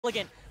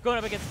Elegant going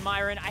up against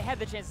Myran. I had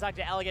the chance to talk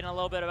to Elegant a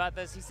little bit about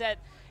this. He said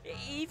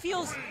he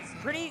feels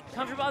pretty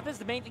comfortable about this.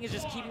 The main thing is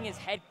just keeping his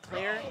head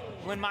clear.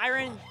 When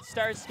Myran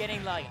starts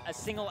getting like a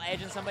single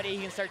edge in somebody,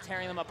 he can start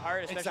tearing them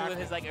apart, especially with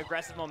his like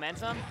aggressive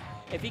momentum.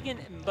 If he can,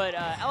 but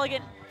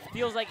Elegant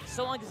feels like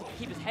so long as he can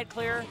keep his head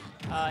clear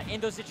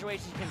in those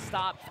situations, he can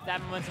stop that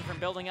momentum from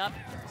building up,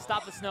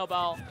 stop the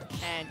snowball,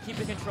 and keep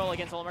the control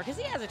against Olimar, because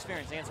he has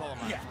experience against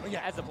Olimar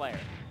as a player.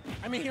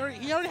 I mean, he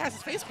already has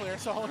his face clear,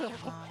 so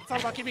it's all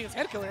about keeping his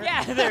head clear.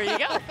 Yeah, there you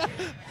go. All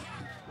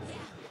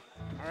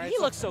right, he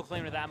looks so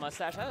clean with that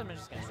mustache. I'm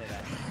just going to say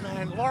that.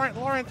 Man,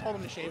 Lauren told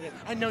him to shave it.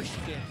 I know she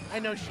did. I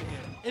know she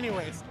did.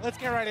 Anyways, let's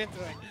get right into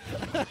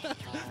it.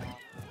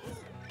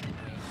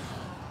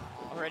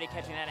 Already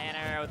catching that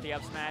anti-air with the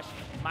up smash.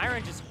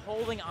 Myran just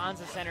holding on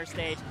to center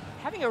stage,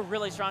 having a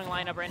really strong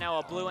lineup right now,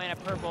 a blue and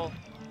a purple,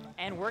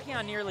 and working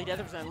on nearly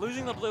death percent.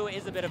 Losing the blue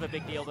is a bit of a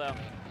big deal, though.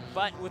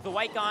 But with the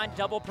white gone,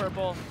 double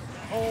purple.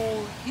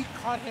 Oh, he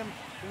caught him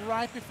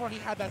right before he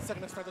had that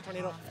second to start the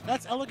tornado.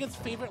 That's Elegant's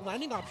favorite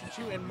landing option,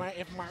 too, and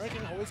if Myran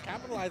can always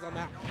capitalize on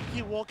that,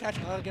 he will catch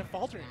Elegant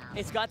faltering.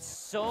 It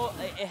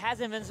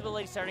has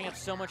invincibility starting up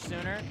so much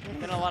sooner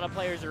than a lot of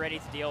players are ready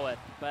to deal with.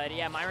 But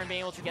yeah, Myran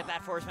being able to get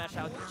that forward smash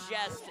out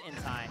just in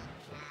time.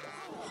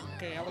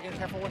 Okay, Elegant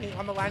careful when he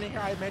on the landing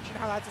here. I mentioned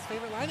how that's his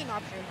favorite landing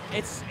option.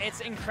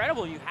 It's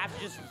incredible. You have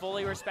to just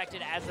fully respect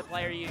it as a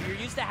player. You're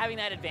used to having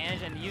that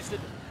advantage and used to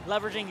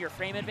leveraging your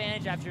frame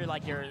advantage after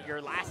like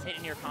your last hit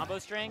in your combo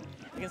string.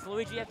 Against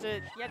Luigi, you have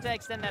to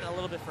extend that a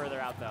little bit further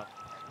out though.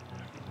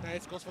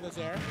 Nice, goes for the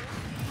Zair.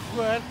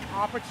 Good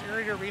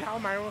opportunity to read how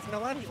Myran was going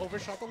to land. He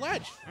overshot the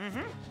ledge.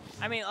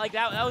 I mean, like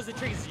that was the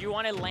trick. Is you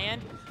want to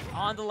land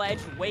on the ledge,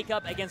 wake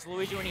up against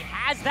Luigi when he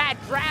has that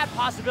grab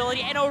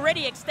possibility and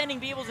already extending,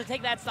 be able to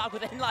take that stock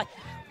within like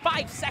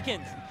 5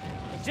 seconds.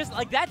 It's just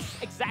like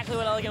that's exactly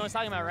what Elegant was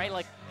talking about, right?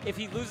 Like if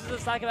he loses the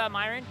stock about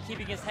Myran,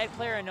 keeping his head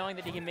clear and knowing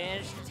that he can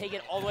manage to take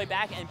it all the way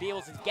back and be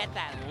able to get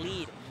that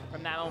lead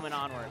from that moment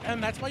onward.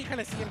 And that's why you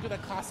kind of see him do the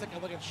classic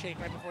Elegant shake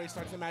right before he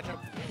starts the matchup.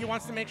 He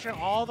wants to make sure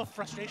all the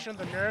frustration,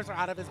 the nerves are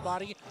out of his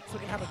body so he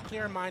can have a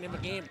clear mind in the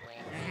game.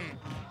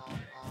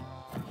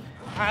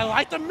 I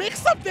like the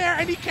mix-up there,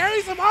 and he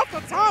carries him off the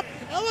top.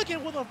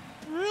 Elegant with a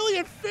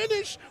brilliant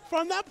finish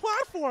from that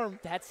platform.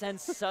 That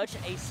sends such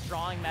a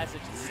strong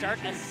message to start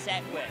a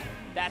set with.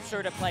 That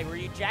sort of play where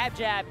you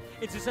jab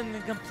into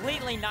something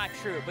completely not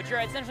true, but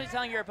you're essentially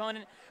telling your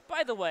opponent,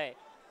 by the way,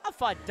 I've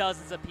fought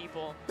dozens of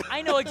people.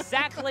 I know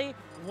exactly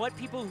what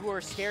people who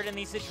are scared in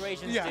these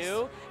situations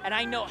do, and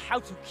I know how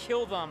to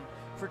kill them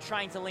for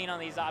trying to lean on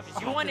these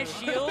options. You want to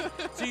shield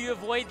so you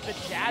avoid the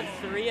jab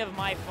 3 of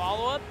my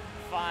follow-up?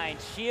 Fine,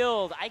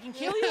 shield. I can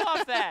kill you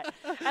off that.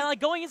 And like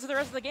going into the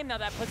rest of the game now,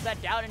 that puts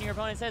that doubt in your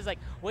opponent's head. It's like,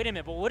 wait a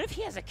minute, but what if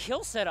he has a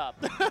kill set up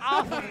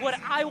off of what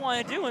I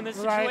want to do in this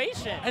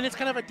situation? And it's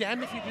kind of a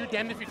damned if you do,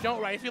 damned if you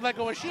don't, right? If you let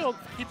go of shield,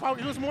 he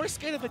was more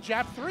scared of the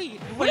jab 3.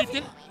 What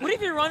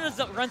if he runs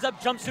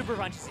up, jump super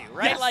punches you,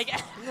 right? Like,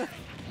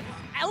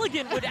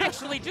 Elegant would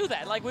actually do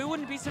that. Like, we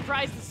wouldn't be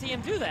surprised to see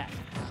him do that.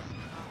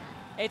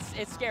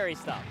 It's scary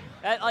stuff.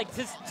 Like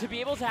to be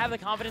able to have the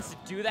confidence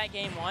to do that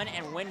game 1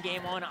 and win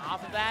game 1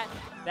 off of that,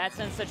 that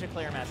sends such a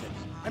clear message.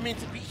 I mean,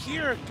 to be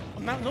here,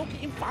 no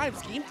game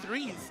 5s, game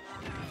 3s,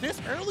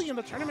 this early in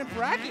the tournament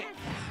bracket,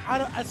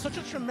 at such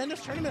a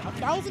tremendous tournament,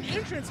 1,000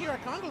 entrants here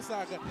at Kongo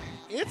Saga,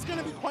 it's going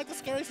to be quite the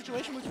scary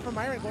situation for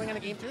Myran going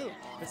into game 2.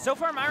 But so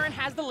far, Myran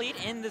has the lead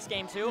in this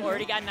game 2.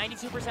 Already got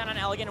 92% on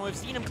Elegant, and we've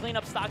seen him clean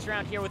up stocks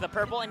around here with a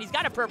purple, and he's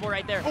got a purple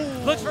right there.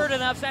 Looks for it in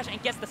the up smash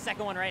and gets the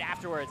second one right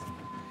afterwards.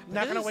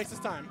 Not going to waste his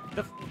time.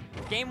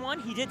 Game 1,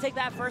 he did take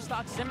that first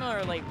stock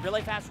similarly,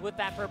 really fast with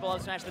that purple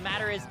up smash. The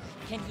matter is,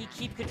 can he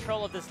keep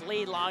control of this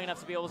lead long enough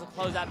to be able to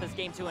close out this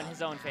game 2 in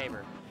his own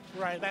favor?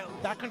 Right,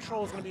 that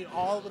control is going to be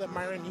all that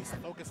Myran needs to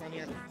focus on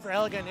here. For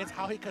Elegant, it's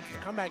how he could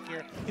come back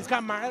here. He's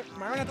got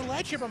Myran at the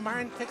ledge here, but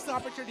Myran takes the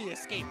opportunity to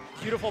escape.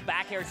 Beautiful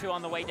back air, too,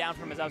 on the way down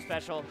from his up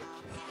special.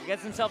 He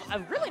gets himself a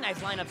really nice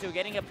lineup, too,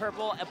 getting a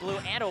purple, a blue,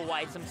 and a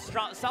white. Some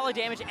strong, solid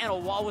damage and a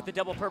wall with the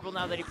double purple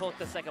now that he pulled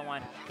the second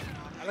one.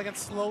 Elegant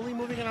slowly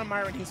moving in on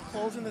Myran. He's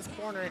closing this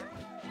corner.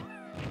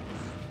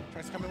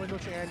 Tries to come in with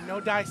neutral air. No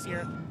dice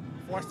here.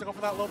 Forced to go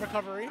for that low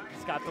recovery.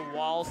 He's got the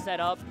wall set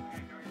up.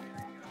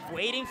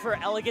 Waiting for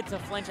Elegant to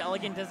flinch.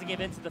 Elegant doesn't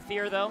give in to the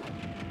fear, though.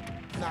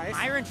 Nice.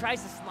 Myran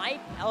tries to snipe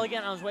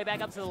Elegant on his way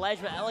back up to the ledge,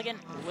 but Elegant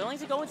willing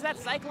to go into that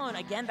Cyclone.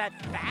 Again, that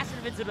fast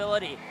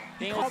invincibility,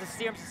 being able to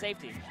steer him to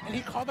safety. And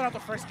he called it out the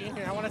first game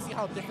here. I want to see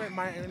how different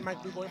Myran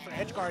might be going for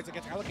edge guards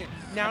against Elegant.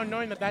 Now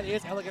knowing that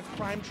is Elegant's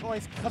prime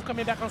choice of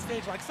coming back on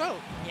stage like so.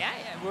 Yeah,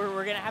 we're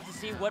going to have to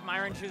see what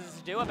Myran chooses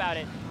to do about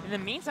it. In the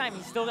meantime,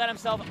 he's still got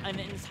himself an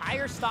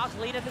entire stock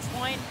lead at this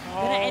point.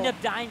 Going to end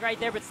up dying right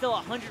there, but still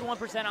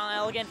 101% on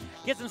Elegant.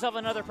 Gets himself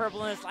another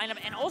purple in his lineup,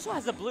 and also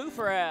has a blue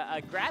for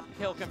a grab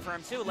kill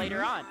confirmed too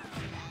later on.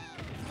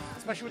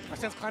 Especially with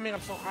percents climbing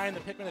up so high and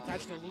the Pikmin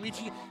attached to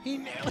Luigi, he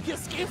nearly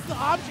escapes the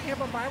object here,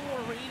 but Myran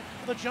will read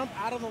the jump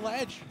out of the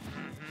ledge.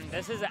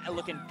 This is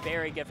looking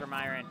very good for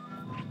Myran.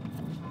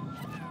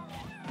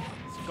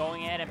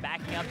 going in and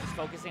backing up, just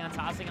focusing on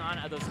tossing on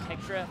those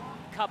extra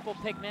couple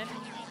Pikmin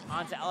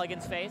onto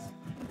Elegant's face,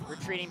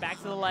 retreating back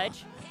to the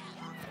ledge,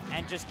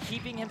 and just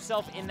keeping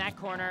himself in that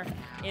corner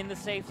in the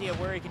safety of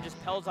where he can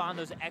just pelt on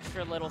those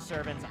extra little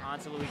servants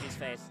onto Luigi's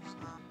face.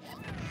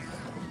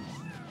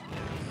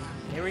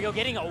 Here we go,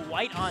 getting a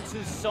white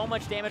onto, so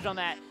much damage on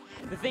that.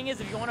 The thing is,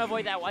 if you want to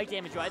avoid that white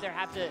damage, you either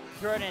have to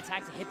throw out an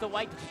attack to hit the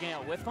white that you can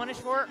get a whiff punish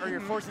for, or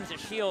you're forced into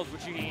shields,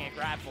 which you can get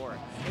grabbed for.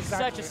 It's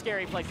such a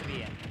scary place to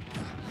be in.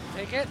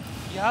 Take it.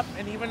 Yep,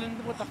 and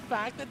even with the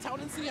fact that Town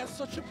and Sea has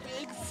such a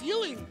big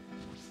ceiling,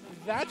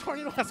 that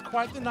tornado has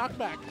quite the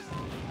knockback.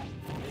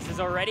 This is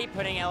already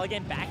putting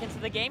Elegant back into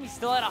the game. He's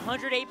still at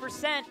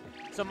 108%.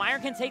 So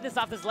Myran can take this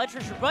off this ledge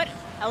pressure, but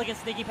Elegant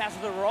sneaky pass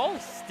with a roll.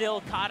 He's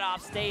still caught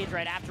off stage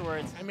right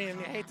afterwards. I mean,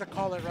 I hate to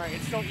call it right.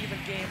 It's still even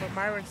game, but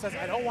Myran says,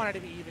 I don't want it to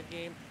be even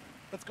game.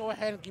 Let's go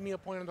ahead and give me a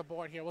point on the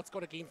board here. Let's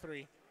go to game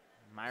 3.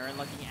 Myran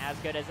looking as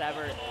good as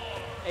ever.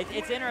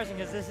 It's interesting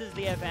because this is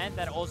the event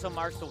that also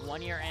marks the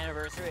 1-year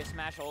anniversary of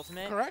Smash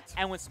Ultimate. Correct.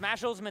 And when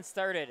Smash Ultimate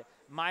started,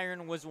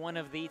 Myran was one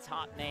of the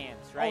top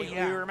names, right? Oh,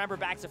 yeah. We remember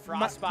back to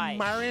Frostbite.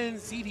 Myran,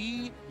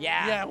 CD.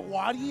 Yeah. Yeah,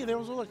 Wadi. There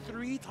was like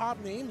 3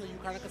 top names that you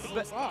kind of could see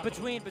us off.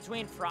 Between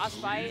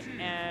Frostbite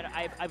and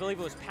I believe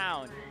it was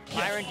Pound.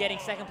 Myran getting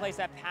 2nd place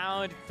at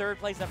Pound, 3rd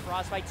place at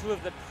Frostbite, 2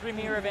 of the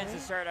premier events to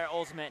start at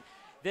Ultimate.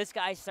 This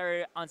guy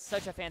started on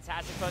such a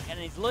fantastic foot, and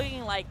he's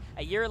looking like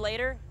a year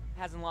later,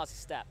 hasn't lost a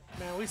step.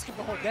 Man, we skipped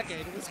a whole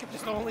decade. We skipped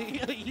just only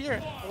a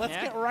year. But let's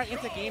get right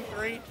into game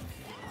 3.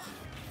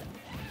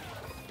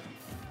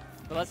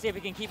 But let's see if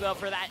we can keep it up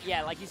for that.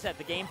 Yeah, like you said,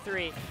 the game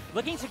 3.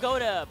 Looking to go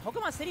to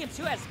Pokemon Stadium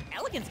 2 as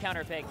Elegant's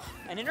counter pick.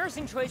 An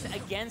interesting choice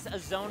against a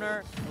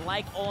zoner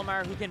like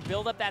Olimar who can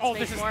build up that stage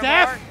this is more and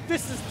death! more.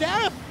 This is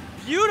death!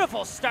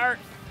 Beautiful start.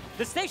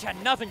 The stage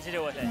had nothing to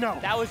do with it. No.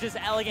 That was just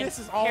Elegant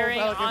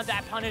carrying on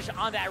that punish,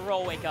 on that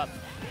roll wake up.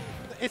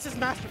 It's his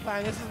master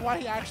plan. This is why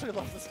he actually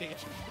loves the stage.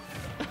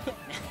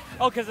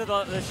 Oh, because of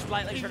the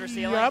slightly shorter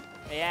ceiling? Yep.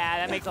 Yeah,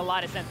 that makes a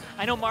lot of sense.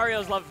 I know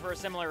Mario's loved for a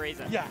similar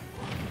reason. Yeah.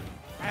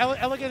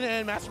 Elegant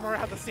and Master Mario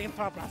have the same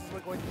thought process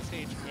when going to the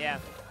stage. Yeah.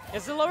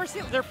 It's the lower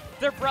ceiling.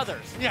 They're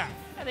brothers. Yeah.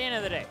 At the end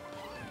of the day.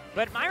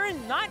 But Myran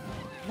not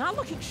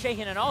looking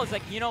shaken at all. He's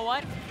like, you know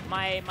what?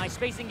 My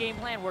spacing game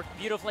plan worked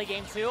beautifully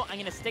game 2. I'm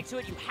going to stick to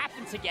it. You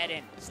happen to get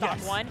in stock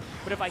 1,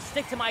 but if I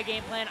stick to my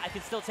game plan, I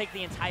can still take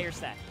the entire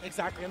set.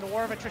 Exactly, and the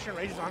war of attrition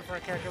rages on for a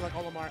character like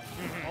Olimar.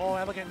 Oh,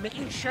 Elegant,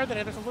 making sure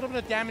that there's a little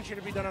bit of damage here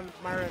to be done on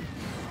Myran.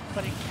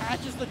 But he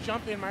catches the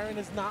jump in. Myran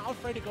is not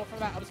afraid to go for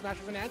that up smash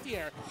with an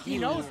anti-air. He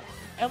knows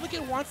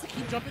Elegant wants to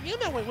keep jumping in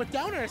that way, with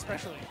down air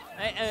especially.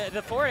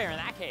 The forward air in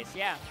that case,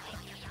 yeah.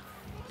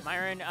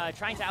 Myran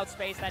trying to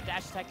outspace that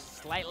dash attack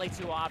slightly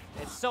too off.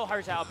 It's so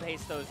hard to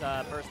outpace those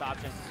burst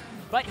options.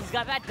 But he's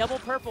got that double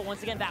purple.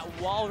 Once again, that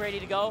wall ready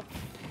to go.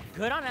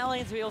 Good on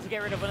Elegant to be able to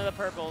get rid of one of the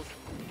purples.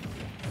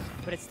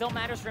 But it still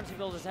matters for him to be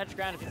able to touch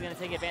ground if he's going to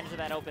take advantage of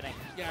that opening.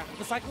 Yeah,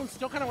 the Cyclone's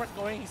still kind of worth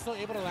going. He's still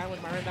able to land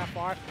with Myran that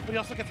far, but he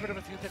also gets rid of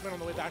a few Pikmin on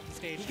the way back to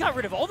stage. He got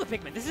rid of all the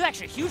Pikmin. This is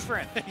actually huge for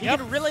him. He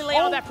can really lay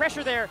on that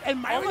pressure there.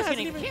 And Myran almost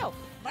hasn't getting killed.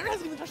 Myran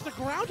hasn't even touched the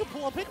ground to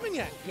pull a Pikmin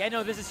yet. Yeah,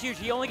 no, this is huge.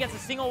 He only gets a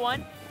single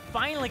one.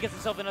 Finally gets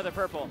himself another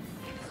purple.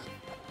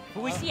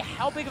 But we see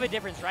how big of a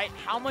difference, right?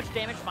 How much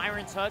damage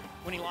Myran took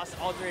when he lost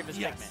all 3 of his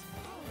Pikmin.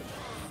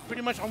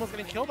 Pretty much almost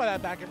getting killed by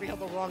that back if he held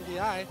the wrong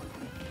DI.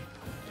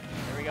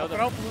 Here we go.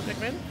 Throw blue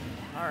Pikmin.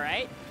 All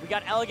right. We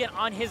got Elegant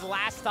on his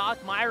last stock.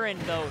 Myran,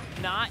 though,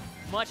 not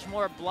much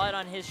more blood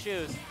on his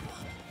shoes.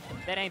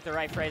 That ain't the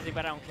right phrasing,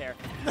 but I don't care.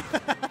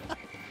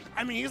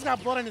 I mean, he's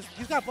got blood in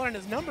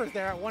his numbers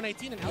there at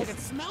 118, and Elegant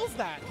smells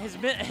that.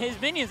 His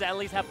minions at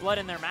least have blood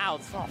in their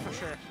mouths. Oh, for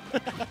sure.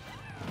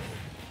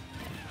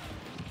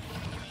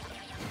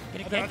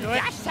 Gonna get the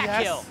dash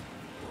attack kill.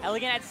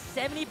 Elegant at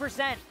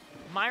 70%.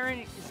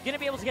 Myran is gonna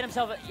be able to get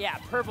himself,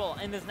 purple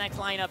in this next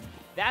lineup.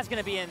 That's going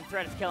to be in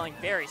threat of killing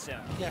very soon.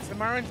 Yes, the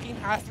Myran's team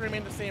has to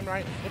remain the same,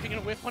 right? If he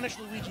can whiff punish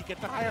Luigi, get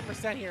the higher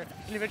percent here,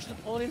 and eventually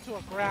pull it into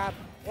a grab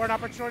or an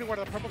opportunity where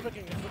the purple pick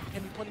can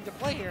be put into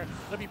play here,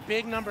 there'll be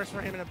big numbers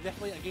for him and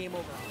definitely a game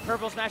over.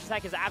 Purple smash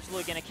attack is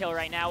absolutely going to kill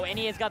right now, and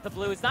he has got the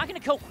blue. It's not going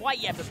to kill quite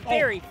yet, but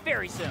very,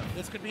 very soon.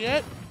 This could be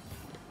it.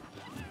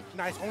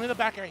 Nice, only the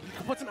back air. He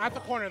puts him at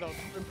the corner, though.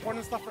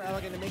 Important stuff for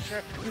Elegant to make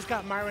sure he's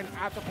got Myran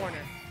at the corner.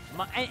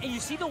 And you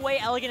see the way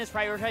Elegant is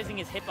prioritizing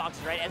his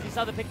hitboxes, right? As he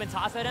saw the Pikmin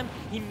toss at him,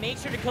 he made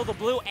sure to kill the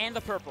blue and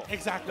the purple.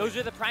 Exactly. Those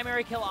are the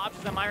primary kill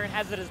options that Myran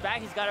has at his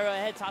back. He's got to go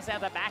ahead, toss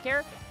out that back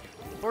air,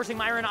 forcing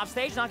Myran off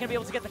stage. Not going to be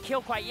able to get the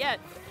kill quite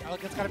yet.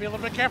 Elegant's got to be a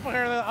little bit careful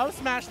here. The up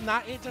smash,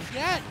 not it just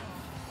yet.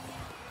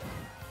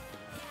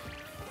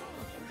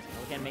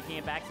 Again, making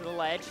it back to the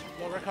ledge.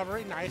 Low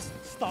recovery, nice.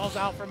 Stalls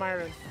out for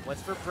Myran.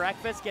 What's for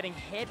breakfast? Getting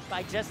hit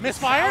by just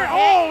misfire.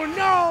 Oh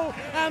no!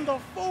 And the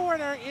forward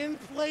air in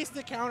place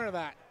to counter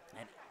that.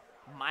 And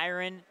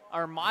Myran,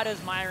 Armada's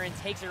Myran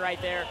takes it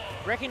right there,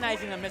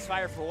 recognizing the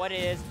misfire for what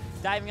it is,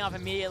 diving off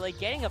immediately,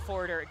 getting a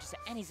forward air, just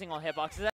any single hitbox.